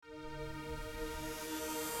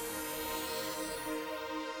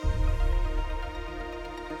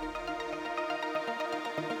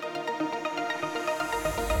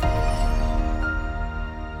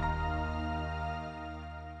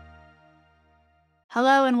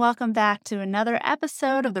Hello, and welcome back to another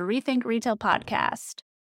episode of the Rethink Retail podcast.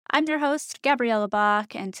 I'm your host, Gabriella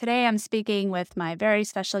Bach, and today I'm speaking with my very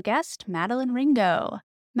special guest, Madeline Ringo.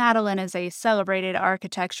 Madeline is a celebrated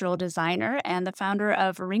architectural designer and the founder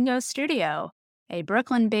of Ringo Studio, a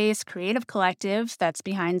Brooklyn based creative collective that's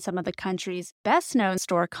behind some of the country's best known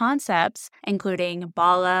store concepts, including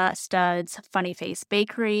Bala, Studs, Funny Face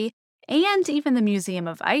Bakery, and even the Museum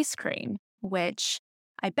of Ice Cream, which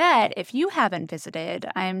I bet if you haven't visited,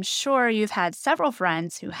 I'm sure you've had several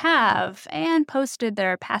friends who have and posted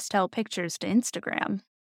their pastel pictures to Instagram.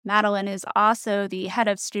 Madeline is also the head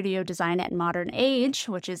of studio design at Modern Age,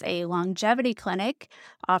 which is a longevity clinic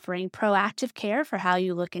offering proactive care for how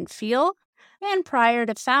you look and feel. And prior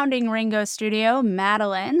to founding Ringo Studio,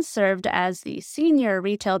 Madeline served as the senior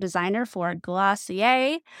retail designer for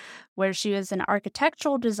Glossier, where she was an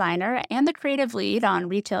architectural designer and the creative lead on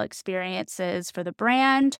retail experiences for the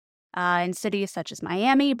brand in cities such as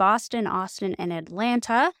Miami, Boston, Austin, and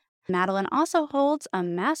Atlanta. Madeline also holds a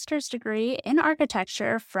master's degree in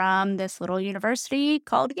architecture from this little university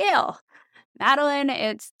called Yale. Madeline,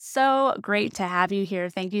 it's so great to have you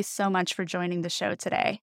here. Thank you so much for joining the show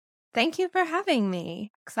today. Thank you for having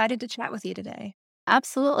me. Excited to chat with you today.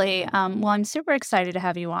 Absolutely. Well, I'm super excited to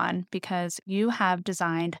have you on because you have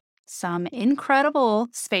designed some incredible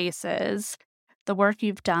spaces. The work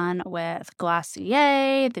you've done with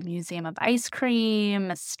Glossier, the Museum of Ice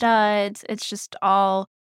Cream, Studs, it's just all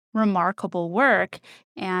remarkable work.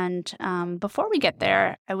 And before we get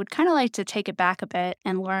there, I would kind of like to take it back a bit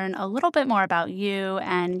and learn a little bit more about you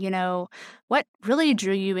and, what really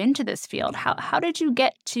drew you into this field. How did you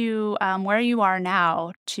get to where you are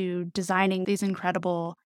now to designing these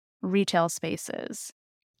incredible retail spaces?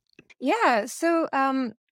 Yeah,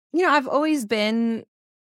 I've always been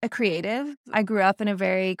a creative. I grew up in a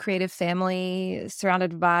very creative family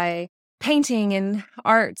surrounded by painting and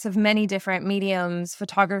arts of many different mediums,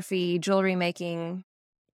 photography, jewelry making.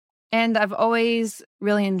 And I've always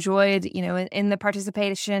really enjoyed, in the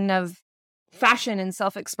participation of fashion and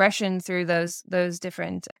self-expression through those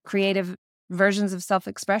different creative versions of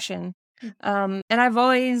self-expression. And I've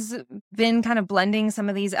always been kind of blending some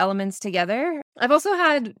of these elements together. I've also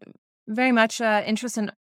had very much interest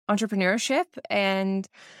in entrepreneurship and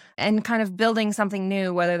kind of building something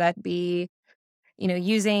new, whether that be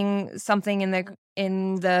using something in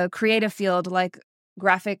the creative field like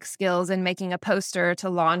graphic skills and making a poster to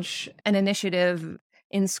launch an initiative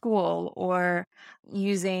in school, or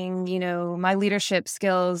using my leadership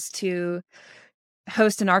skills to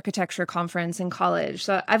host an architecture conference in college.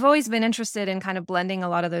 So I've always been interested in kind of blending a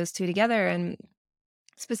lot of those two together, and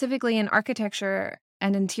specifically in architecture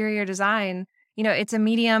and interior design. It's a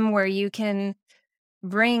medium where you can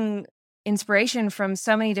bring inspiration from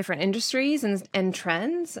so many different industries and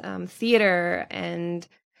trends, theater and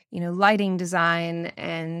lighting design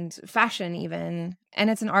and fashion even, and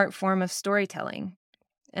it's an art form of storytelling.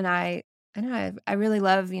 And I really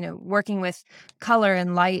love working with color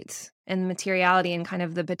and light and materiality and kind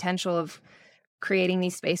of the potential of creating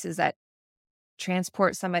these spaces that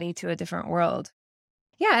transport somebody to a different world.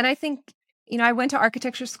 Yeah, and I think I went to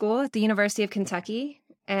architecture school at the University of Kentucky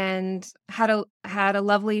and had a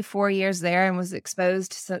lovely 4 years there and was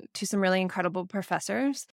exposed to some really incredible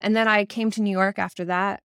professors. And then I came to New York after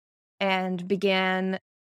that and began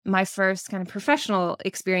my first kind of professional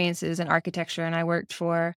experiences in architecture. And I worked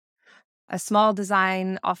for a small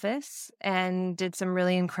design office and did some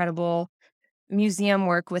really incredible museum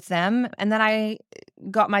work with them. And then I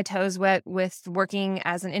got my toes wet with working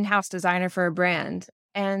as an in-house designer for a brand.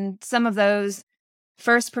 And some of those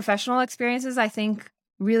first professional experiences, I think,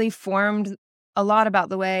 really formed a lot about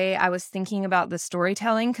the way I was thinking about the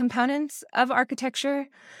storytelling components of architecture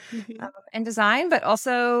and design, but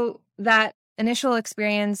also that initial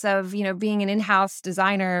experience of, being an in-house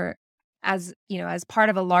designer as part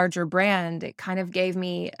of a larger brand. It kind of gave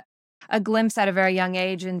me a glimpse at a very young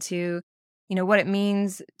age into, what it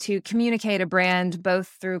means to communicate a brand both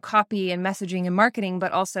through copy and messaging and marketing,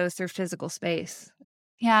 but also through physical space.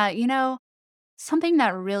 Yeah, something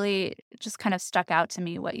that really just kind of stuck out to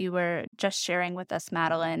me, what you were just sharing with us,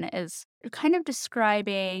 Madeline, is you're kind of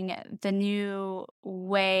describing the new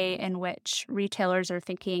way in which retailers are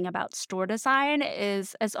thinking about store design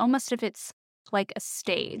is as almost if it's like a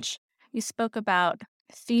stage. You spoke about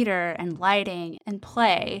theater and lighting and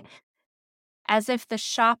play as if the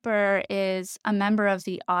shopper is a member of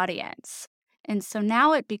the audience. And so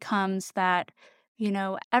now it becomes that,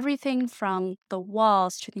 everything from the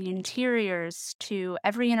walls to the interiors to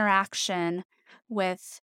every interaction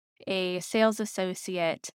with a sales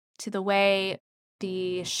associate to the way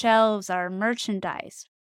the shelves are merchandised.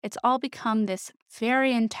 it's all become this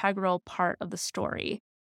very integral part of the story,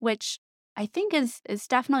 which I think is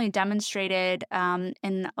definitely demonstrated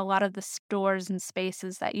in a lot of the stores and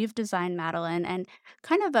spaces that you've designed, Madeline, and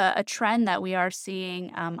kind of a trend that we are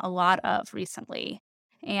seeing a lot of recently.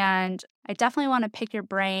 And I definitely want to pick your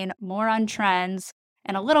brain more on trends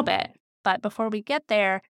in a little bit. But before we get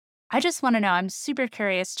there, I just want to know, I'm super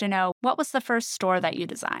curious to know, what was the first store that you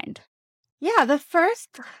designed? Yeah, the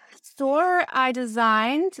first store I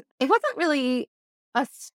designed, it wasn't really a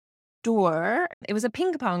store. It was a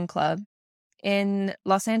ping pong club in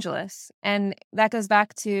Los Angeles. And that goes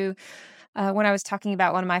back to when I was talking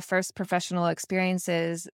about one of my first professional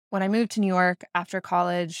experiences. When I moved to New York after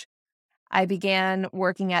college, I began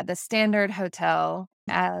working at the Standard Hotel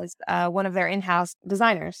as one of their in-house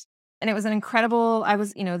designers. And it was an incredible, I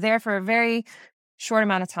was, there for a very short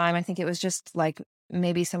amount of time. I think it was just like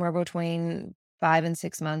maybe somewhere between 5 and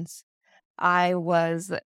 6 months. I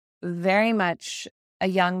was very much a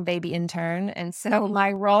young baby intern. And so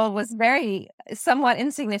my role was very somewhat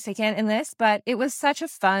insignificant in this, but it was such a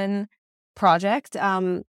fun project.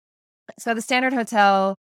 So the Standard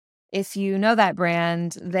Hotel, if you know that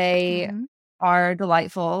brand, they Mhm. are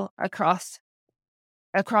delightful across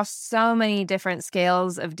so many different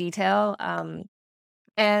scales of detail.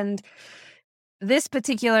 And this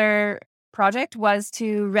particular project was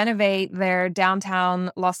to renovate their downtown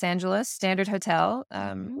Los Angeles Standard Hotel.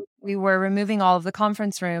 We were removing all of the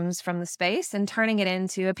conference rooms from the space and turning it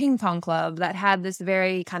into a ping pong club that had this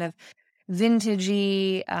very kind of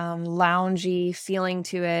vintagey, loungy feeling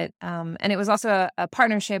to it. And it was also a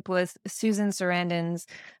partnership with Susan Sarandon's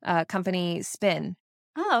company Spin.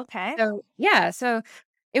 Oh, okay. So, yeah, so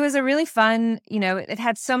it was a really fun, it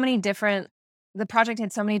had so many different the project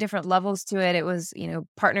had so many different levels to it. It was,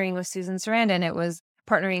 partnering with Susan Sarandon. It was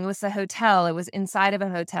partnering with the hotel. It was inside of a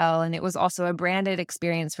hotel, and it was also a branded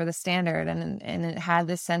experience for the Standard, and it had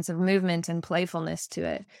this sense of movement and playfulness to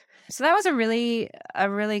it. So that was a really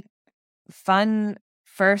fun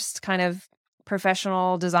first kind of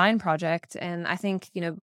professional design project. And I think,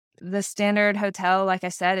 the Standard Hotel, like I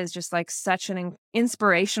said, is just like such an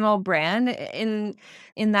inspirational brand in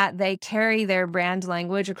that they carry their brand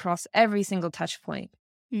language across every single touch point.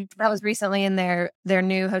 Mm. I was recently in their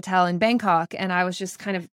new hotel in Bangkok, and I was just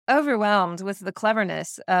kind of overwhelmed with the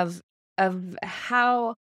cleverness of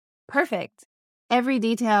how perfect every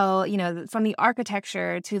detail, from the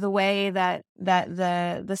architecture to the way that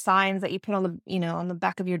the signs that you put on on the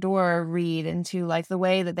back of your door read, and to like the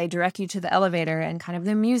way that they direct you to the elevator and kind of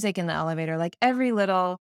the music in the elevator. Like every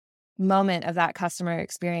little moment of that customer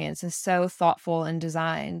experience is so thoughtful and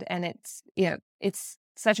designed, and it's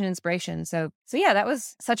such an inspiration. So yeah, that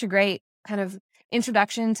was such a great kind of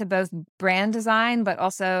introduction to both brand design, but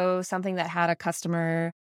also something that had a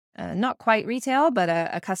customer, not quite retail, but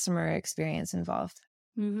a customer experience involved.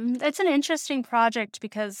 It's an interesting project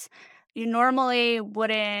because you normally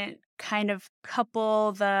wouldn't kind of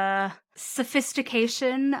couple the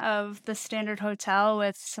sophistication of the Standard Hotel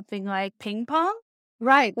with something like ping pong.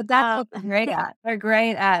 Right, but that's Uh, what they're great at. They're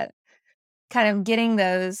great at kind of getting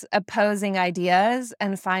those opposing ideas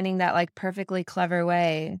and finding that like perfectly clever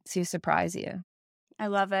way to surprise you. I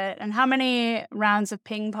love it. And how many rounds of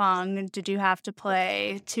ping pong did you have to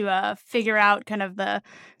play to figure out kind of the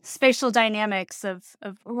spatial dynamics of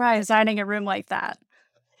Right. designing a room like that?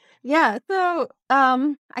 Yeah. So,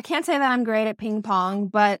 I can't say that I'm great at ping pong,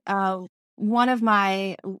 but one of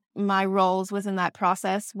my roles within that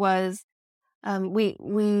process was,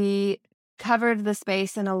 we covered the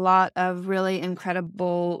space in a lot of really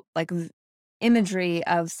incredible like imagery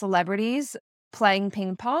of celebrities playing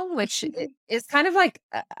ping pong, which is kind of like,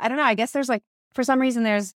 I don't know. I guess there's like, for some reason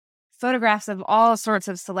there's photographs of all sorts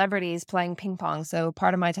of celebrities playing ping pong. So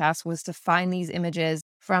part of my task was to find these images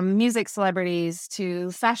from music celebrities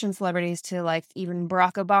to fashion celebrities to like even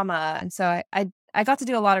Barack Obama. And so I got to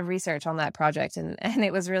do a lot of research on that project, and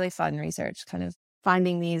it was really fun research, kind of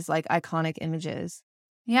finding these like iconic images.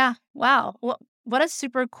 Yeah. Wow. What a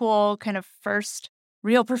super cool kind of first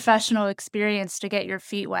real professional experience to get your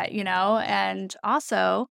feet wet, you know? And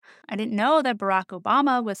also, I didn't know that Barack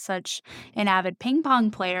Obama was such an avid ping pong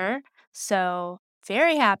player. So,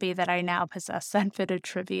 very happy that I now possess that bit of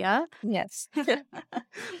trivia. Yes.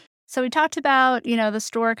 So, we talked about, the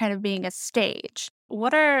store kind of being a stage.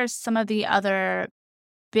 What are some of the other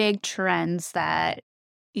big trends that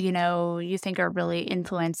you think are really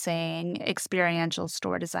influencing experiential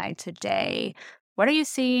store design today? What are you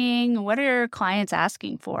seeing? What are your clients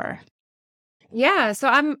asking for? Yeah, so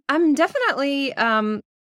I'm definitely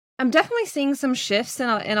seeing some shifts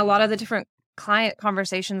in a lot of the different client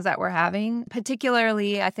conversations that we're having.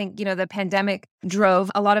 Particularly, I think, the pandemic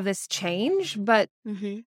drove a lot of this change. But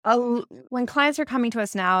when clients are coming to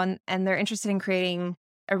us now and they're interested in creating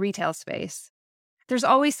a retail space, there's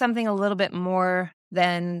always something a little bit more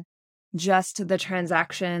than just the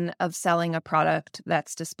transaction of selling a product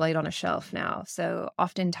that's displayed on a shelf now. So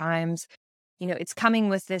oftentimes, it's coming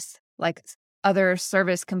with this like other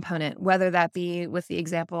service component, whether that be with the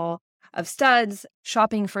example of studs,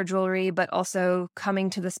 shopping for jewelry, but also coming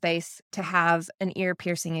to the space to have an ear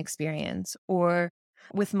piercing experience. Or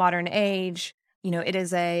with Modern Age, it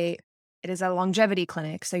is a longevity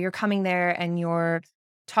clinic. So you're coming there and you're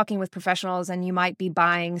talking with professionals, and you might be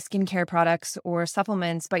buying skincare products or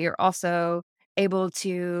supplements, but you're also able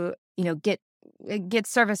to, get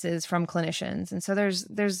services from clinicians. And so there's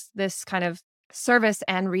this kind of service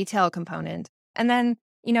and retail component. And then,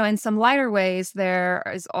 in some lighter ways, there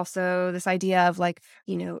is also this idea of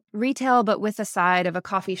retail, but with the side of a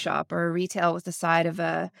coffee shop, or retail with the side of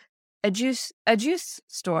a juice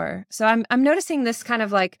store. So I'm noticing this kind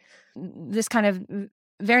of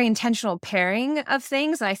very intentional pairing of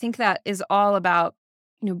things. And I think that is all about,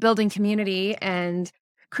 building community and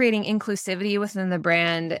creating inclusivity within the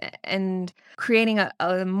brand, and creating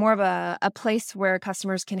a more of a place where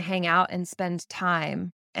customers can hang out and spend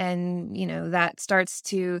time. And, that starts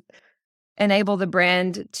to enable the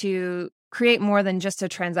brand to create more than just a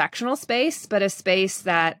transactional space, but a space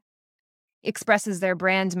that expresses their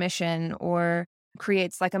brand mission or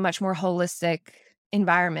creates like a much more holistic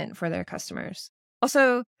environment for their customers.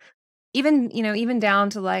 Also, even down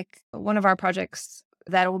to like one of our projects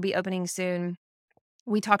that will be opening soon,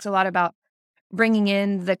 we talked a lot about bringing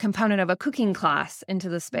in the component of a cooking class into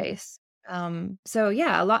the space. So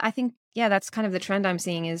yeah, I think that's kind of the trend I'm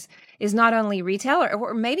seeing is not only retail,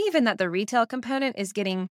 or maybe even that the retail component is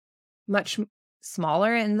getting much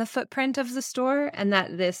smaller in the footprint of the store, and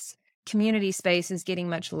that this community space is getting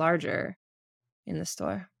much larger in the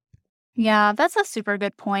store. Yeah, that's a super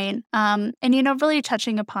good point. And, really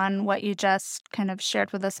touching upon what you just kind of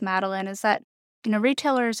shared with us, Madeline, is that,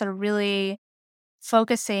 retailers are really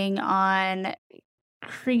focusing on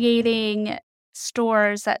creating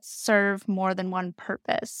stores that serve more than one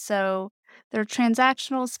purpose. So they're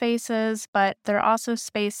transactional spaces, but they're also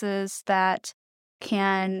spaces that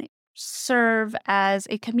can serve as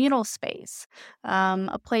a communal space,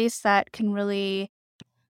 a place that can really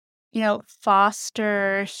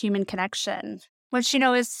foster human connection, which,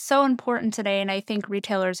 is so important today. And I think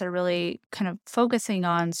retailers are really kind of focusing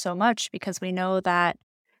on so much, because we know that,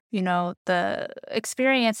 the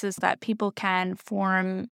experiences that people can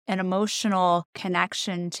form an emotional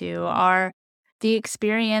connection to are the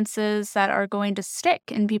experiences that are going to stick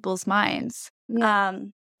in people's minds. Yeah.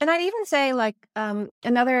 And I'd even say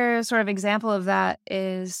another sort of example of that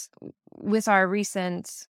is with our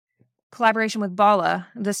recent collaboration with Bala,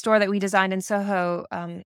 the store that we designed in Soho.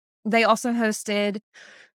 They also hosted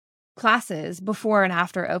classes before and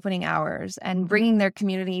after opening hours, and bringing their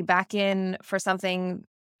community back in for something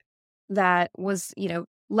that was,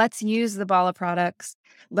 let's use the Bala products,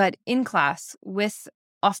 but in class with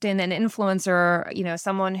often an influencer,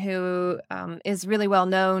 someone who is really well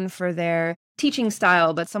known for their teaching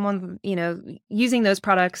style, but someone, using those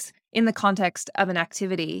products in the context of an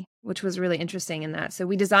activity, which was really interesting in that. So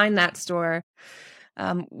we designed that store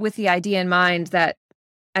with the idea in mind that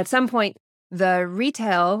at some point, the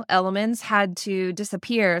retail elements had to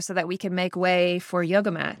disappear so that we could make way for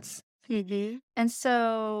yoga mats. Mm-hmm. And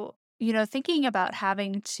so, thinking about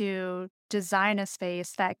having to design a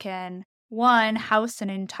space that can, one, house an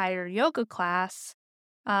entire yoga class,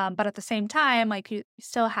 but at the same time, you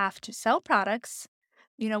still have to sell products.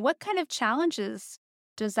 What kind of challenges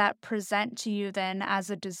does that present to you then as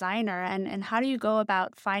a designer? And how do you go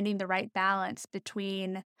about finding the right balance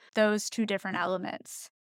between those two different elements?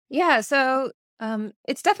 Yeah, so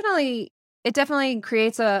it definitely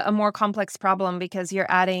creates a more complex problem, because you're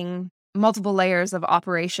adding multiple layers of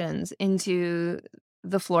operations into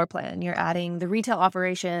the floor plan. You're adding the retail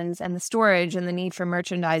operations and the storage and the need for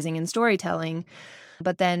merchandising and storytelling.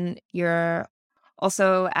 But then you're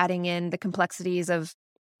also adding in the complexities of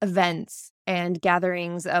events and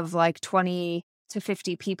gatherings of 20 to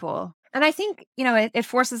 50 people. And I think, it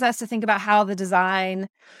forces us to think about how the design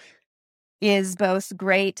is both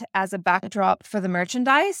great as a backdrop for the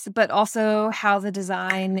merchandise, but also how the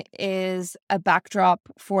design is a backdrop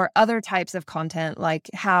for other types of content. Like,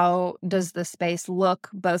 how does the space look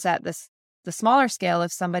both at the smaller scale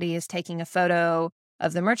if somebody is taking a photo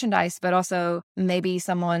of the merchandise, but also maybe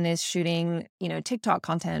someone is shooting, TikTok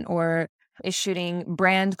content or is shooting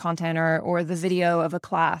brand content or the video of a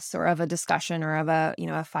class or of a discussion or of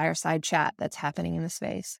a fireside chat that's happening in the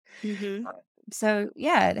space. Mm-hmm. So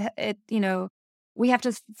yeah, we have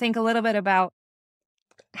to think a little bit about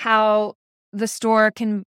how the store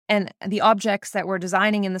can and the objects that we're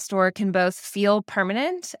designing in the store can both feel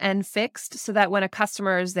permanent and fixed so that when a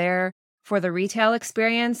customer is there for the retail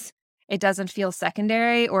experience, it doesn't feel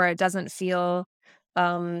secondary or it doesn't feel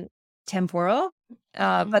temporal.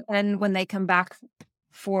 But then when they come back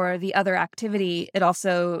for the other activity, it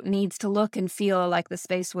also needs to look and feel like the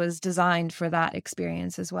space was designed for that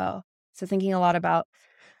experience as well. So thinking a lot about,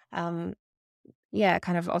 kind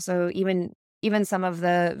of also even some of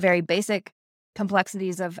the very basic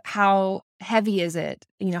complexities of how heavy is it?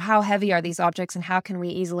 How heavy are these objects and how can we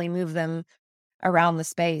easily move them around the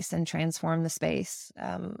space and transform the space,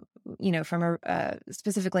 from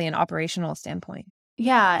specifically an operational standpoint.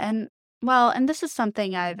 Yeah. And this is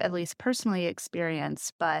something I've at least personally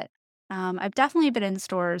experienced, but I've definitely been in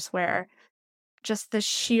stores where just the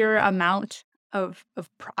sheer amount of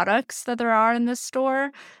products that there are in this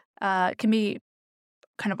store can be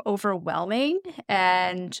kind of overwhelming,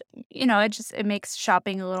 and it makes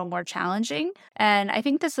shopping a little more challenging. And I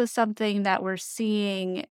think this is something that we're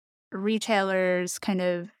seeing retailers kind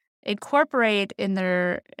of incorporate in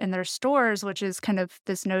their stores, which is kind of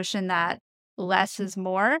this notion that less is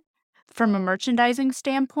more from a merchandising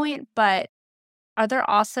standpoint. But are there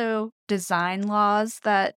also design laws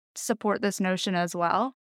that support this notion as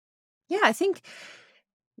well? Yeah, I think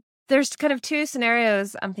there's kind of two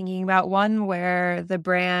scenarios I'm thinking about. One where the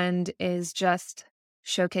brand is just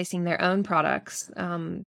showcasing their own products.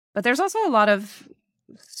 But there's also a lot of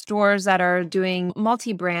stores that are doing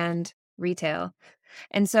multi-brand retail.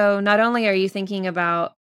 And so not only are you thinking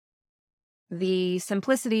about the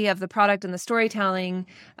simplicity of the product and the storytelling,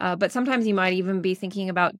 but sometimes you might even be thinking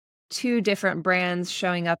about two different brands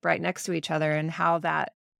showing up right next to each other and how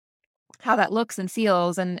that looks and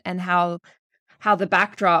feels and how the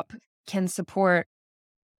backdrop can support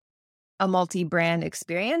a multi-brand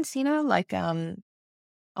experience, like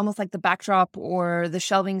almost like the backdrop or the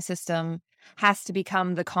shelving system has to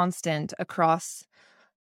become the constant across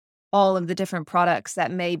all of the different products that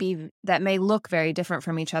may look very different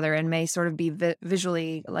from each other and may sort of be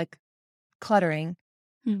visually like cluttering.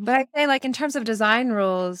 Mhm. But I'd say, like, in terms of design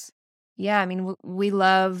rules, yeah, I mean, we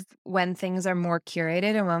love when things are more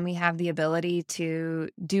curated and when we have the ability to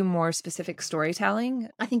do more specific storytelling.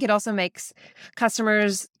 I think it also makes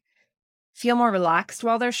customers feel more relaxed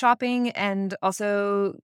while they're shopping and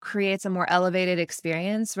also creates a more elevated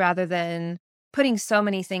experience rather than putting so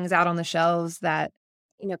many things out on the shelves that,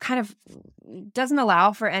 kind of doesn't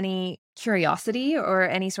allow for any curiosity or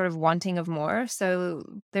any sort of wanting of more. So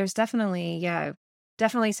there's definitely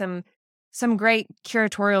some great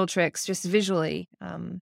curatorial tricks just visually.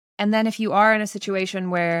 And then if you are in a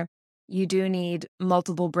situation where you do need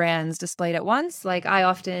multiple brands displayed at once, like I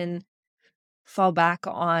often fall back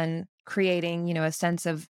on creating, a sense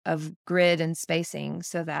of grid and spacing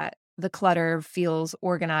so that the clutter feels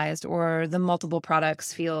organized or the multiple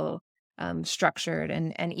products feel structured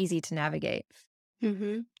and easy to navigate.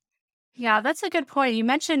 Mm-hmm. Yeah, that's a good point. You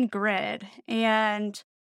mentioned grid, and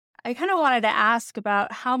I kind of wanted to ask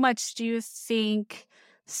about how much do you think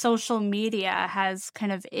social media has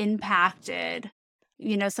kind of impacted,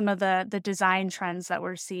 some of the design trends that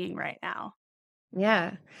we're seeing right now?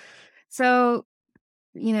 Yeah. So,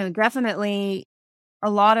 definitely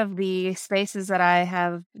a lot of the spaces that I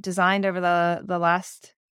have designed over the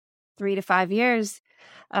last 3 to 5 years,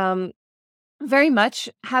 um, very much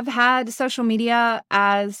have had social media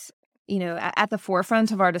as, at the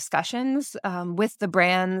forefront of our discussions, with the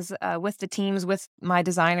brands, with the teams, with my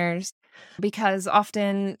designers, because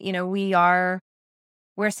often,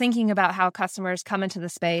 we're thinking about how customers come into the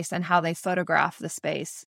space and how they photograph the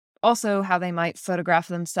space, also how they might photograph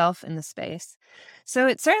themselves in the space. So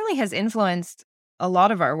it certainly has influenced a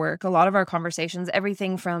lot of our work, a lot of our conversations,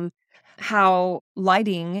 everything from how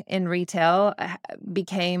lighting in retail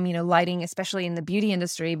became, lighting, especially in the beauty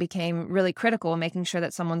industry, became really critical, making sure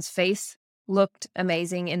that someone's face looked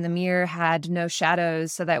amazing in the mirror, had no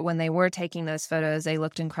shadows, so that when they were taking those photos, they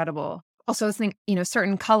looked incredible. Also, I think,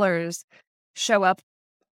 certain colors show up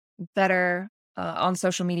better on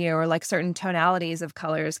social media, or like certain tonalities of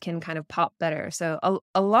colors can kind of pop better. So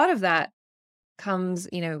a lot of that comes,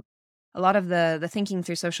 a lot of the thinking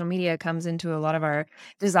through social media comes into a lot of our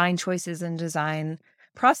design choices and design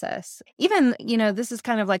process. Even, this is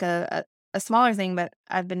kind of like a smaller thing, but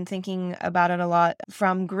I've been thinking about it a lot.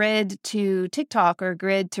 From grid to TikTok or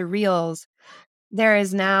grid to Reels, there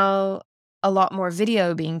is now a lot more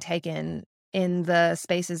video being taken in the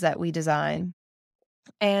spaces that we design.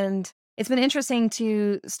 And it's been interesting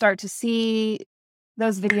to start to see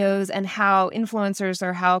those videos and how influencers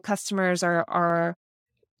or how customers are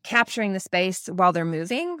capturing the space while they're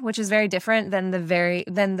moving, which is very different than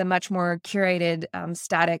the much more curated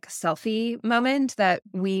static selfie moment that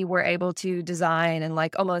we were able to design and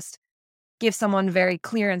like almost give someone very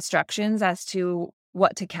clear instructions as to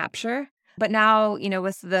what to capture. But now,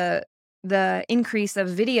 with the increase of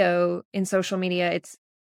video in social media,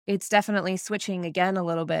 it's definitely switching again a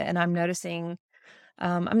little bit, and I'm noticing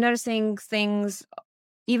things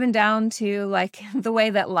even down to like the way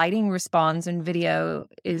that lighting responds in video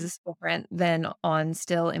is different than on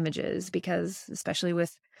still images, because especially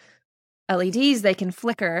with LEDs, they can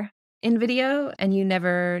flicker in video and you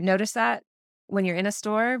never notice that when you're in a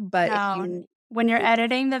store. But No, when you're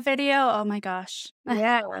editing the video, oh my gosh.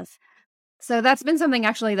 yes. So that's been something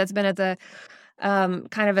actually that's been at the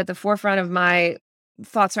kind of at the forefront of my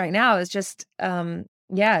thoughts right now, is just kind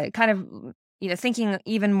of thinking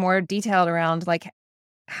even more detailed around like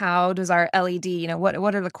how does our LED,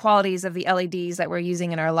 what are the qualities of the LEDs that we're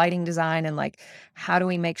using in our lighting design, and like how do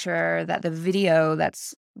we make sure that the video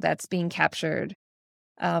that's being captured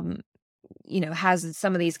has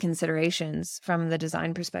some of these considerations from the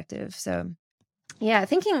design perspective. So yeah,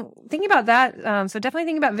 thinking about that. So definitely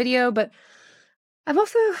thinking about video, but I've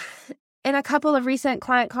also, in a couple of recent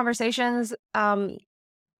client conversations,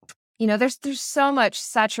 there's so much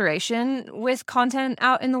saturation with content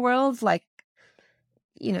out in the world, like,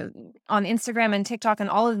 on Instagram and TikTok and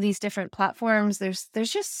all of these different platforms, there's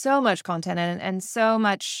just so much content and so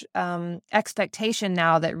much expectation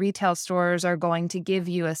now that retail stores are going to give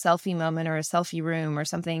you a selfie moment or a selfie room or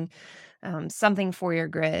something for your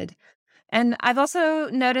grid. And I've also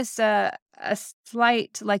noticed a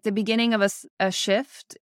slight, like the beginning of a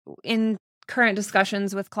shift in current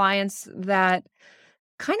discussions with clients that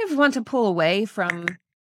kind of want to pull away from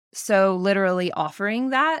so literally offering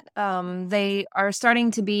that. They are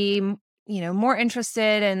starting to be, more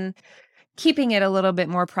interested in keeping it a little bit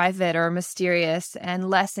more private or mysterious and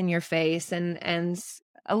less in your face, and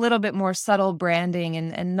a little bit more subtle branding,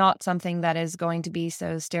 and not something that is going to be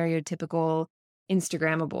so stereotypical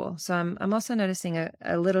Instagrammable. So I'm also noticing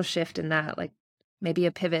a little shift in that, like maybe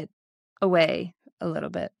a pivot away a little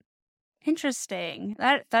bit. Interesting.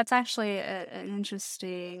 That's actually an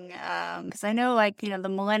interesting, because I know, like, the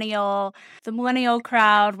millennial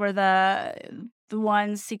crowd were the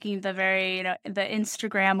ones seeking the very, the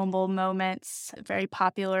Instagrammable moments, very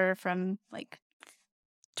popular from like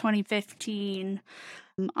 2015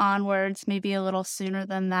 onwards, maybe a little sooner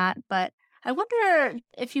than that. But I wonder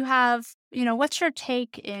if you have, what's your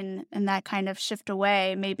take in that kind of shift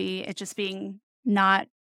away? Maybe it just being not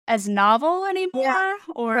as novel anymore,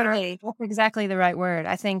 or Totally. That's exactly the right word.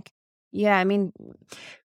 I think, yeah, I mean,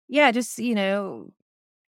 yeah, just,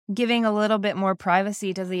 giving a little bit more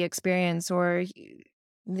privacy to the experience, or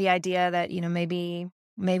the idea that,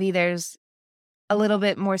 maybe there's a little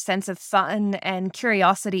bit more sense of fun and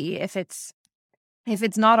curiosity if it's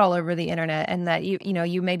not all over the internet, and that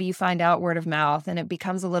you find out word of mouth and it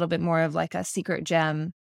becomes a little bit more of like a secret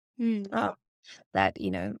gem. Mm. That,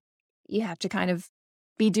 you have to kind of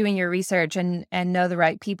be doing your research and know the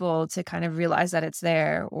right people to kind of realize that it's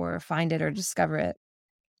there or find it or discover it.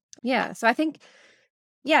 Yeah. So I think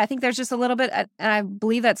there's just a little bit, and I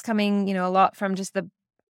believe that's coming, a lot from just the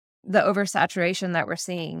oversaturation that we're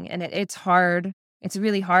seeing. And it's hard. It's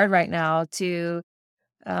really hard right now to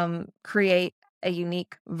create a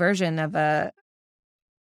unique version of a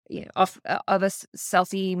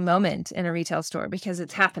selfie moment in a retail store, because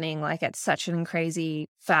it's happening like at such a crazy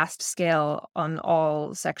fast scale on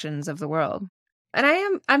all sections of the world.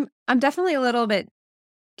 And I'm definitely a little bit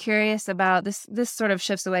curious about this. This sort of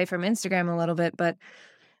shifts away from Instagram a little bit, but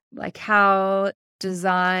like how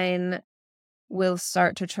design will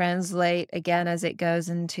start to translate again as it goes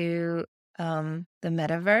into the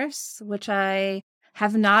metaverse, which I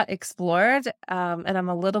have not explored, and I'm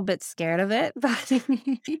a little bit scared of it, but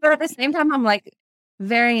at the same time, I'm like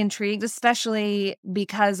very intrigued, especially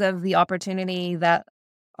because of the opportunity that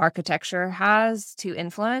architecture has to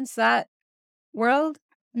influence that world.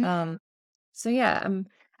 Mm. So yeah,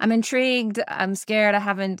 I'm intrigued. I'm scared. I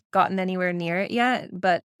haven't gotten anywhere near it yet,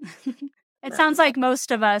 but It sounds like most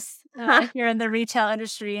of us here in the retail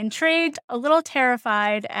industry, intrigued, a little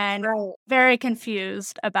terrified, and right. very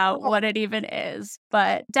confused about what it even is.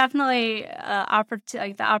 But definitely,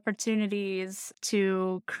 like the opportunities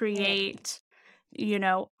to create,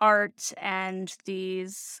 art and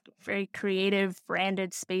these very creative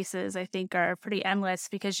branded spaces, I think, are pretty endless,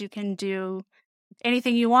 because you can do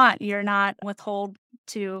anything you want. You're not withhold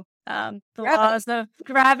to the Gravity. laws of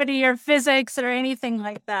gravity or physics or anything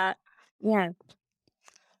like that. Yeah.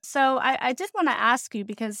 So I did want to ask you,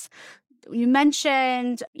 because you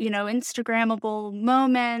mentioned, Instagrammable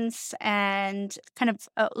moments and kind of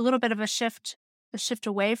a little bit of a shift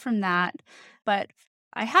away from that. But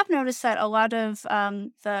I have noticed that a lot of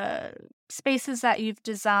the spaces that you've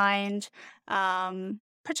designed,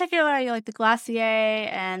 particularly like the Glacier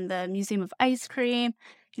and the Museum of Ice Cream,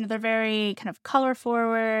 they're very kind of color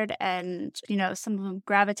forward, and, some of them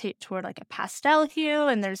gravitate toward like a pastel hue,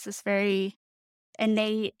 and there's this very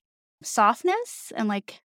innate softness and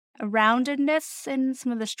like a roundedness in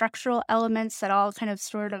some of the structural elements that all kind of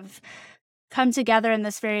sort of come together in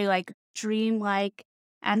this very like dreamlike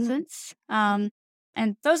essence.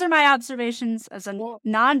 And those are my observations as a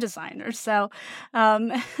non-designer. So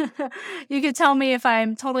you could tell me if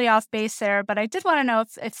I'm totally off base there, but I did want to know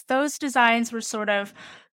if those designs were sort of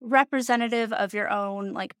representative of your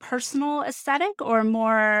own like personal aesthetic, or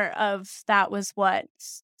more of that was what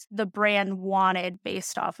the brand wanted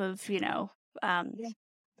based off of,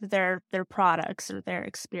 their products or their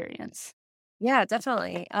experience. Yeah,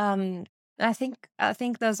 definitely. I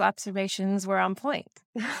think those observations were on point.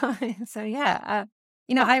 So yeah,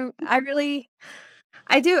 I really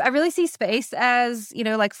see space as,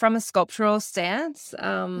 like from a sculptural stance.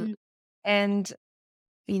 Mm. And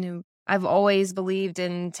I've always believed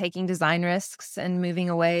in taking design risks and moving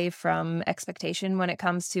away from expectation when it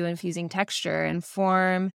comes to infusing texture and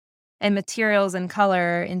form and materials and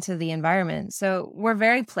color into the environment. So we're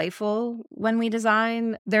very playful when we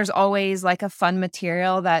design. There's always like a fun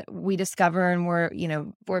material that we discover, and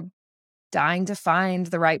we're dying to find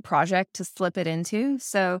the right project to slip it into.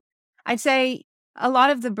 So I'd say a lot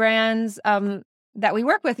of the brands that we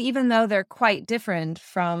work with, even though they're quite different,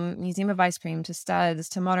 from Museum of Ice Cream to Studs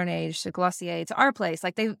to Modern Age to Glossier to Our Place,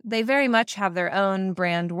 like they very much have their own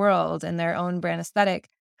brand world and their own brand aesthetic.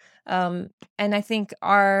 And I think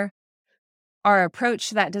our approach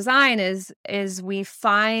to that design is we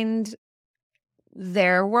find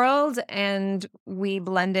their world and we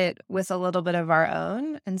blend it with a little bit of our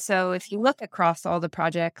own. And so if you look across all the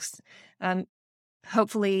projects,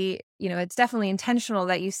 hopefully, it's definitely intentional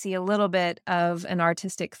that you see a little bit of an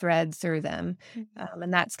artistic thread through them.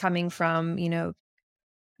 And that's coming from,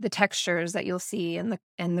 the textures that you'll see and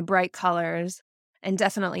the bright colors, and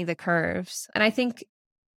definitely the curves. And I think,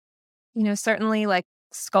 certainly like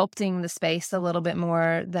sculpting the space a little bit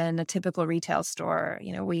more than a typical retail store.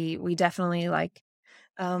 We definitely like,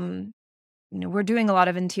 we're doing a lot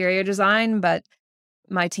of interior design, but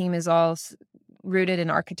my team is all rooted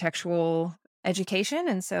in architectural education.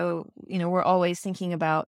 And so, we're always thinking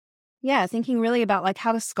really about like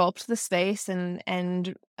how to sculpt the space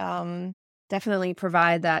and definitely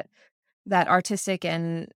provide that artistic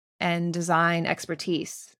and design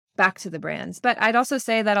expertise back to the brands. But I'd also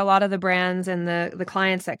say that a lot of the brands and the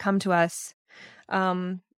clients that come to us,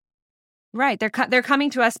 right, they're coming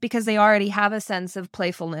to us because they already have a sense of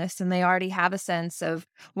playfulness, and they already have a sense of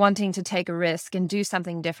wanting to take a risk and do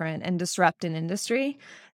something different and disrupt an industry.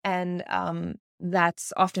 And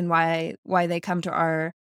that's often why they come to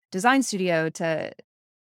our design studio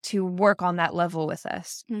to work on that level with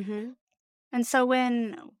us. Mm-hmm. And so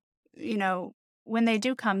when they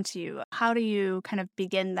do come to you, how do you kind of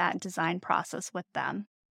begin that design process with them?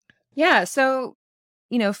 Yeah. So,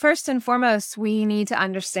 first and foremost, we need to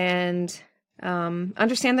understand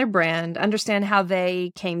their brand, understand how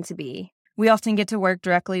they came to be. We often get to work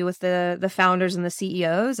directly with the founders and the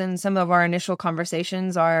CEOs, and some of our initial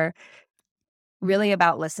conversations are really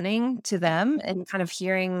about listening to them and kind of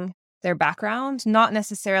hearing their background, not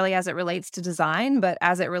necessarily as it relates to design, but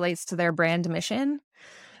as it relates to their brand mission,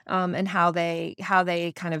 and how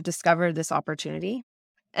they kind of discovered this opportunity.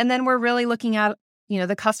 And then we're really looking at,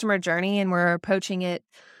 the customer journey, and we're approaching it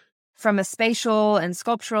from a spatial and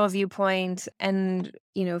sculptural viewpoint, and,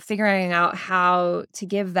 figuring out how to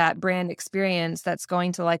give that brand experience that's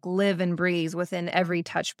going to like live and breathe within every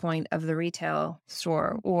touch point of the retail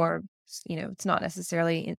store. Or, it's not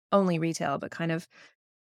necessarily only retail, but kind of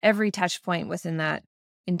every touch point within that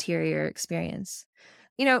interior experience.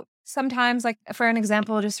 Sometimes, like for an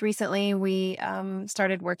example, just recently we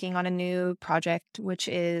started working on a new project, which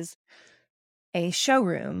is a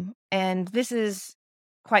showroom. And this is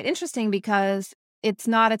quite interesting because it's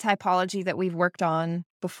not a typology that we've worked on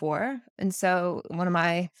before. And so one of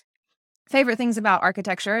my favorite things about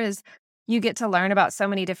architecture is you get to learn about so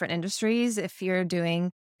many different industries. If you're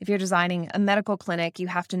designing a medical clinic, you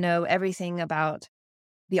have to know everything about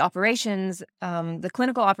the operations, the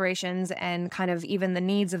clinical operations, and kind of even the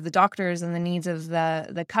needs of the doctors and the needs of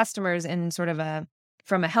the customers in sort of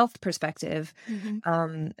from a health perspective,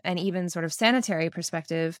 and even sort of sanitary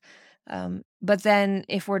perspective. But then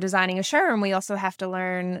if we're designing a showroom, we also have to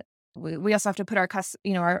learn, we also have to put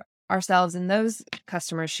ourselves in those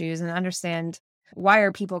customers' shoes and understand why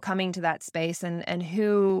are people coming to that space, and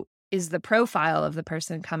who is the profile of the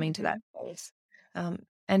person coming to that space.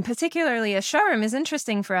 And particularly a showroom is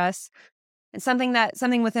interesting for us. And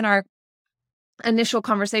something within our initial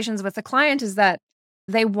conversations with the client is that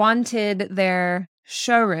they wanted their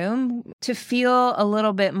showroom to feel a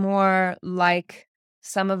little bit more like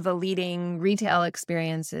some of the leading retail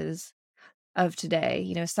experiences of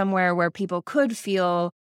today, somewhere where people could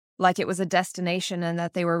feel like it was a destination and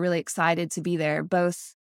that they were really excited to be there,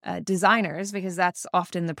 both designers, because that's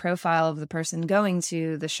often the profile of the person going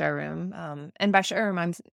to the showroom. And by showroom,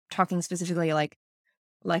 I'm talking specifically like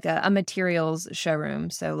a materials showroom.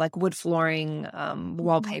 So like wood flooring,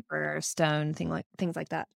 wallpaper, stone, things like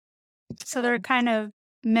that. So they're kind of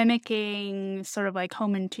mimicking sort of like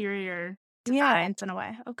home interior designs in a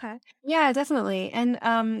way. Okay. Yeah, definitely. And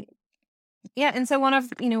and so one of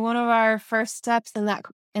our first steps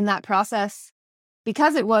in that process,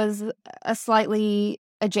 because it was a slightly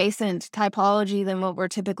adjacent typology than what we're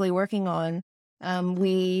typically working on,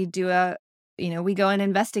 we go and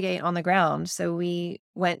investigate on the ground. So we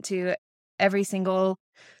went to every single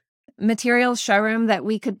materials showroom that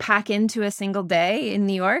we could pack into a single day in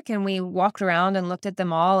New York, and we walked around and looked at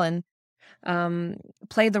them all, and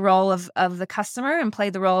played the role of the customer and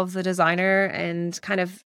played the role of the designer, and kind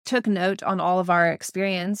of took note on all of our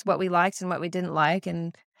experience, what we liked and what we didn't like,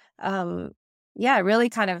 and really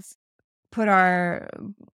kind of put our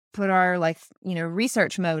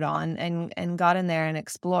research mode on, and got in there and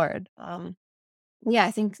explored.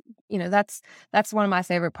 I think that's one of my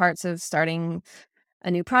favorite parts of starting a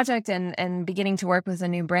new project and beginning to work with a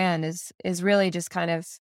new brand is really just kind of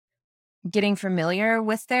getting familiar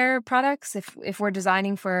with their products. If we're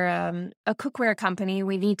designing for a cookware company,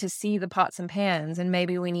 we need to see the pots and pans, and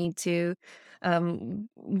maybe we need to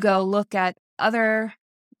go look at other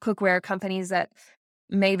cookware companies that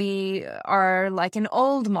maybe are like an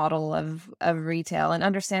old model of retail, and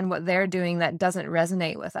understand what they're doing that doesn't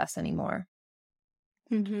resonate with us anymore.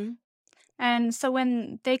 Mm-hmm. And so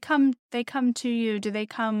when they come to you, do they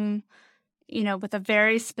come, with a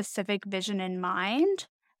very specific vision in mind?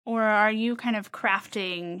 Or are you kind of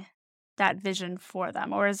crafting that vision for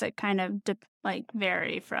them? Or is it kind of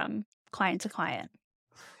vary from client to client?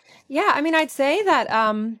 Yeah, I mean, I'd say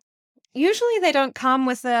that usually they don't come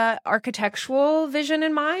with a architectural vision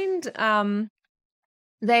in mind.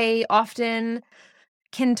 They often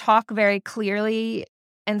can talk very clearly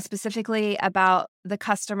and specifically about the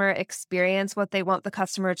customer experience, what they want the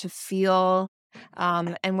customer to feel,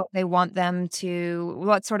 and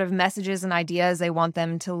what sort of messages and ideas they want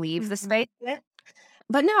them to leave the space with.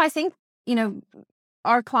 But no, I think,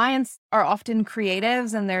 our clients are often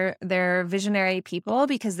creatives, and they're visionary people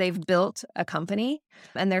because they've built a company,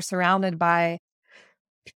 and they're surrounded by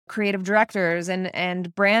creative directors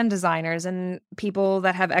and brand designers and people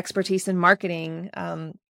that have expertise in marketing.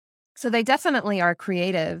 So they definitely are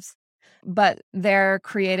creatives, but their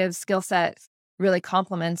creative skill set really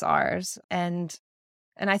complements ours. And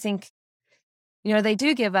I think, they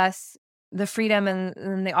do give us the freedom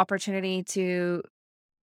and the opportunity to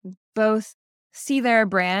both see their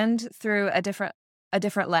brand through a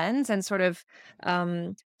different lens, and sort of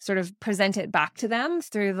present it back to them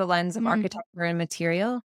through the lens of architecture and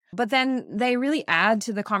material. But then they really add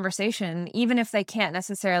to the conversation, even if they can't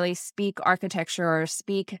necessarily speak architecture or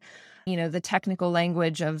speak, the technical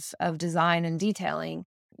language of design and detailing.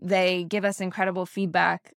 They give us incredible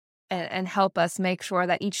feedback and help us make sure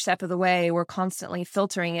that each step of the way we're constantly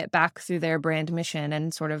filtering it back through their brand mission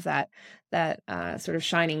and sort of that sort of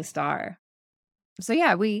shining star. So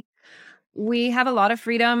yeah, we have a lot of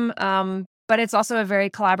freedom, but it's also a very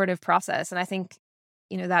collaborative process. And I think,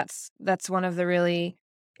 that's one of the really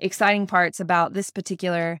exciting parts about this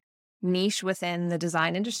particular niche within the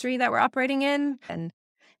design industry that we're operating in. And,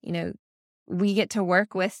 we get to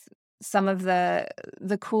work with some of the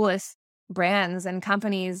coolest brands and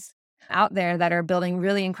companies out there that are building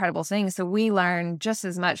really incredible things. So we learn just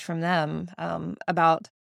as much from them about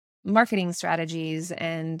marketing strategies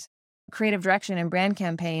and creative direction and brand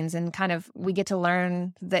campaigns, and kind of we get to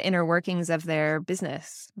learn the inner workings of their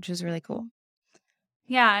business, which is really cool.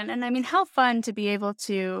 Yeah, and I mean, how fun to be able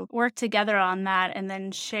to work together on that and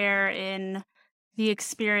then share in the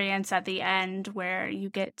experience at the end, where you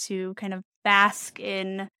get to kind of bask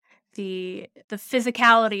in the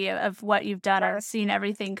physicality of what you've done and seeing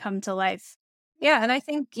everything come to life. Yeah. And I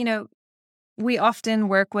think, we often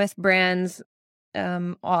work with brands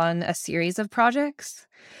on a series of projects.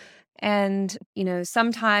 And,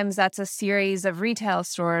 sometimes that's a series of retail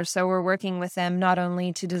stores. So we're working with them not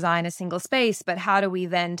only to design a single space, but how do we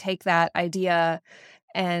then take that idea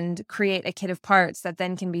and create a kit of parts that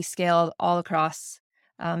then can be scaled all across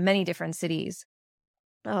many different cities.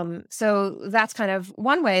 So that's kind of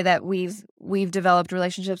one way that we've developed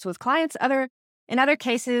relationships with clients. In other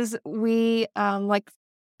cases, we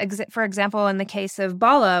for example, in the case of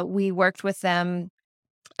Bala, we worked with them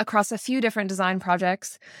across a few different design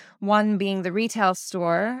projects. One being the retail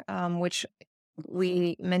store, which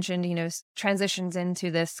we mentioned, transitions into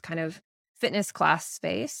this kind of fitness class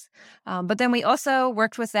space. But then we also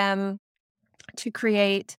worked with them to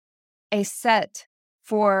create a set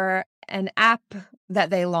for an app that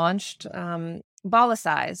they launched, Bala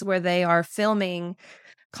Size, where they are filming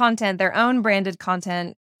content, their own branded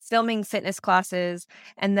content, filming fitness classes,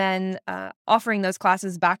 and then offering those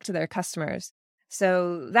classes back to their customers.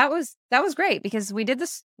 So that was great because we did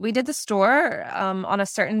the store on a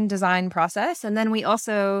certain design process, and then we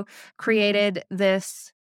also created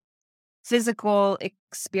this physical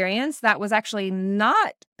experience that was actually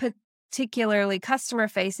not particularly customer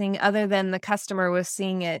facing, other than the customer was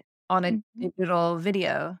seeing it on a digital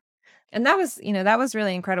video. And that was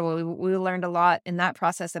really incredible. We learned a lot in that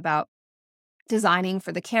process about designing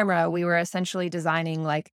for the camera. We were essentially designing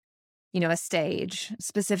a stage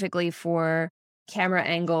specifically for camera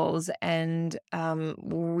angles, and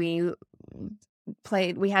we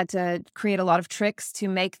had to create a lot of tricks to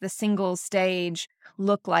make the single stage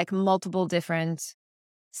look like multiple different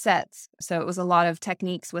sets. So it was a lot of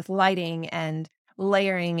techniques with lighting and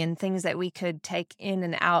layering and things that we could take in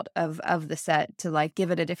and out of the set to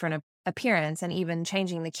give it a different appearance, and even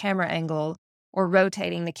changing the camera angle or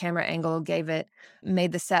rotating the camera angle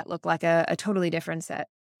made the set look like a totally different set.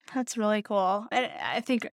 That's really cool. I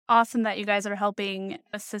think awesome that you guys are helping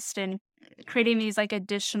assist in creating these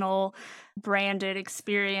additional branded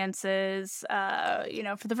experiences,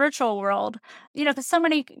 for the virtual world. Because so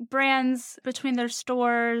many brands between their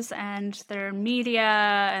stores and their media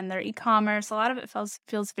and their e-commerce, a lot of it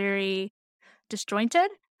feels very disjointed.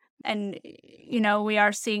 And, we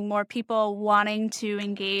are seeing more people wanting to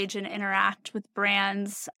engage and interact with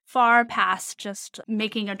brands far past just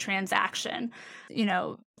making a transaction.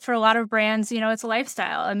 For a lot of brands, it's a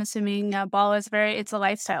lifestyle. I'm assuming Bala it's a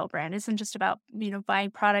lifestyle brand. It isn't just about,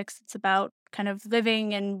 buying products. It's about kind of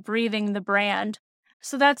living and breathing the brand.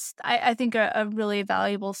 So that's, I think, a really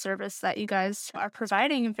valuable service that you guys are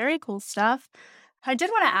providing. Very cool stuff. I did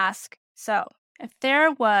want to ask, so if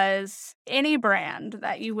there was any brand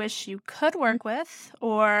that you wish you could work with,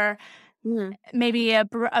 or maybe a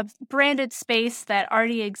branded space that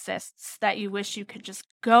already exists that you wish you could just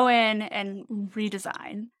go in and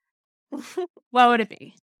redesign, what would it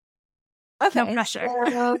be? Okay. No pressure.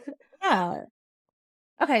 Yeah.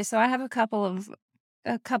 Okay, so I have a couple.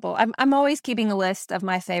 I'm always keeping a list of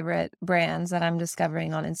my favorite brands that I'm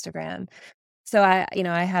discovering on Instagram. So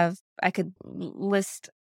I could list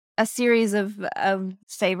a series of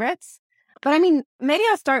favorites. But I mean, maybe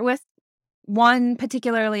I'll start with one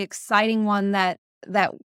particularly exciting one that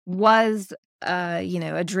was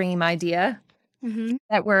a dream idea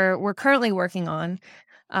that we're currently working on.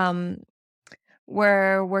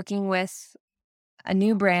 We're working with a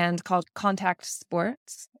new brand called Contact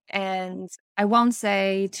Sports, and I won't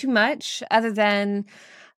say too much other than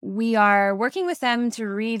we are working with them to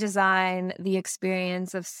redesign the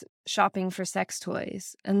experience of shopping for sex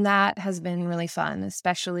toys. And that has been really fun,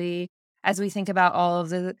 especially as we think about all of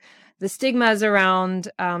the stigmas around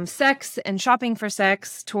sex and shopping for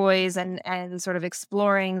sex toys, and sort of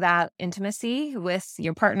exploring that intimacy with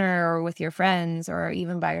your partner or with your friends or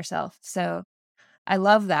even by yourself. So I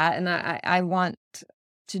love that. And I want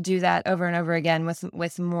to do that over and over again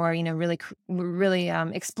with more, really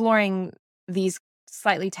exploring these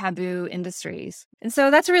slightly taboo industries. And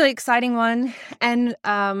so that's a really exciting one. And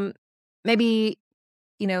maybe,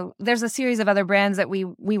 there's a series of other brands that we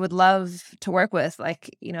would love to work with.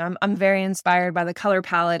 I'm very inspired by the color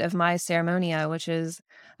palette of My Ceremonia, which is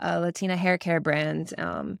a Latina hair care brand.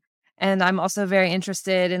 And I'm also very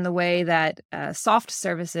interested in the way that soft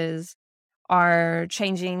services are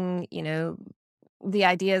changing, the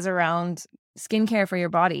ideas around skincare for your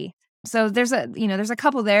body. So there's a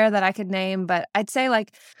couple there that I could name, but I'd say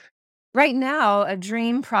right now, a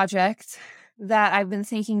dream project that I've been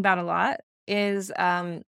thinking about a lot is,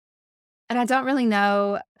 and I don't really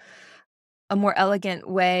know a more elegant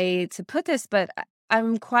way to put this, but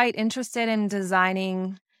I'm quite interested in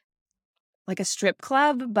designing like a strip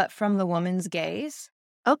club, but from the woman's gaze.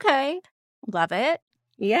 Okay. Love it.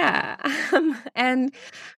 Yeah. And,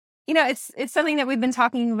 it's something that we've been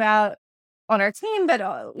talking about on our team,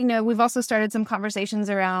 but, we've also started some conversations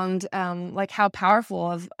around, like how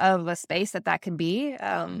powerful of a space that could be.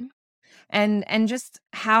 And just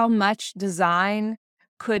how much design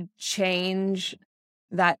could change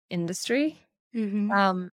that industry,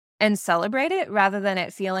 Mm-hmm. and celebrate it rather than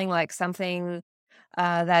it feeling like something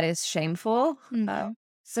that is shameful. Mm-hmm.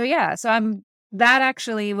 So that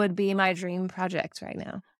actually would be my dream project right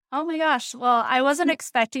now. Oh my gosh. Well, I wasn't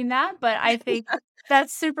expecting that, but I think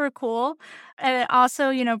that's super cool. And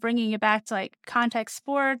also, bringing it back to like contact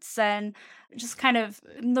sports and just kind of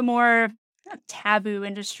the more not taboo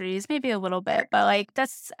industries, maybe a little bit, but like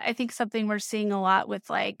that's, I think, something we're seeing a lot with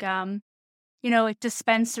like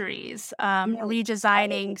dispensaries, Yes.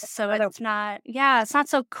 redesigning so Another- it's not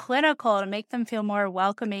so clinical to make them feel more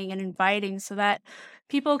welcoming and inviting so that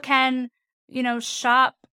people can,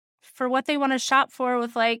 shop for what they want to shop for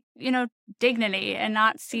with like dignity and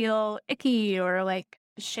not feel icky or like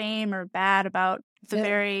shame or bad about the Yeah.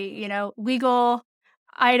 very legal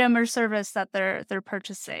item or service that they're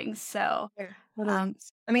purchasing. So, Yeah, totally. um,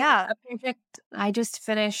 I mean, yeah. a project I just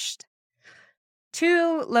finished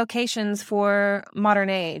 2 locations for Modern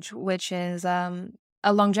Age, which is a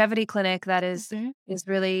longevity clinic that Mhm. is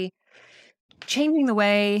really changing the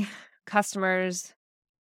way customers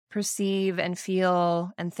perceive and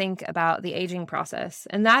feel and think about the aging process.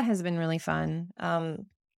 And that has been really fun.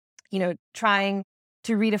 Trying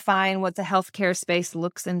to redefine what the healthcare space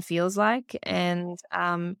looks and feels like, and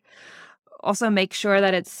also make sure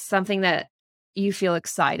that it's something that you feel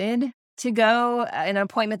excited to go, an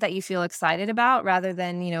appointment that you feel excited about, rather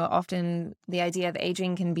than, often the idea of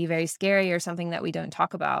aging can be very scary or something that we don't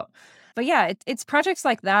talk about. But yeah, it's projects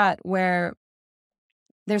like that where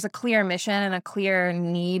there's a clear mission and a clear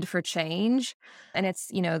need for change, and it's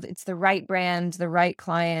the right brand, the right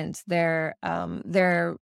client. Their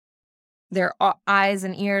eyes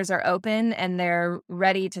and ears are open, and they're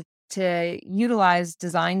ready to utilize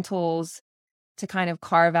design tools to kind of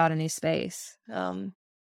carve out a new space.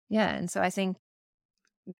 Yeah, and so I think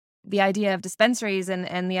the idea of dispensaries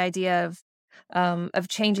and the idea of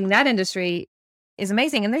changing that industry is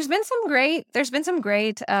amazing. And there's been some great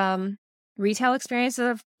retail experiences that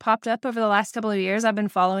have popped up over the last couple of years. I've been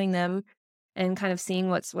following them and kind of seeing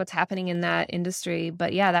what's happening in that industry.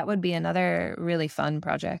 But yeah, that would be another really fun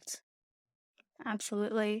project.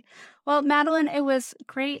 Absolutely. Well, Madeline, it was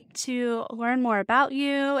great to learn more about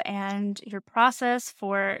you and your process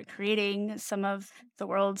for creating some of the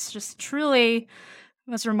world's just truly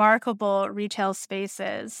most remarkable retail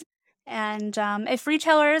spaces. And if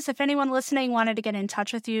anyone listening wanted to get in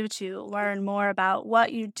touch with you to learn more about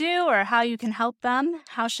what you do or how you can help them,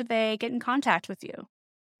 how should they get in contact with you?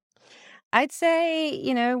 I'd say,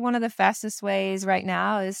 one of the fastest ways right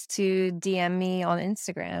now is to DM me on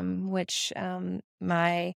Instagram, which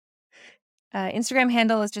my Instagram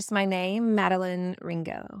handle is just my name, Madeline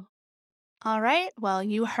Ringo. All right. Well,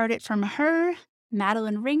 you heard it from her,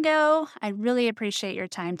 Madeline Ringo. I really appreciate your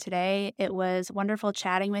time today. It was wonderful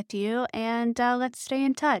chatting with you, and let's stay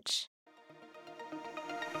in touch.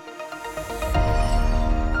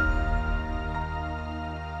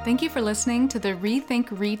 Thank you for listening to the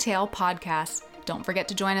Rethink Retail podcast. Don't forget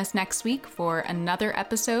to join us next week for another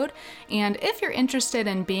episode. And if you're interested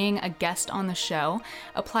in being a guest on the show,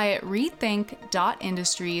 apply at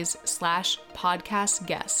rethink.industries/podcast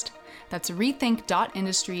guest. That's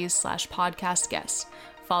rethink.industries/podcast guest.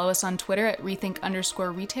 Follow us on Twitter at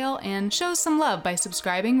rethink_retail and show some love by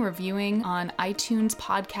subscribing, reviewing on iTunes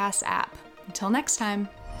podcast app. Until next time.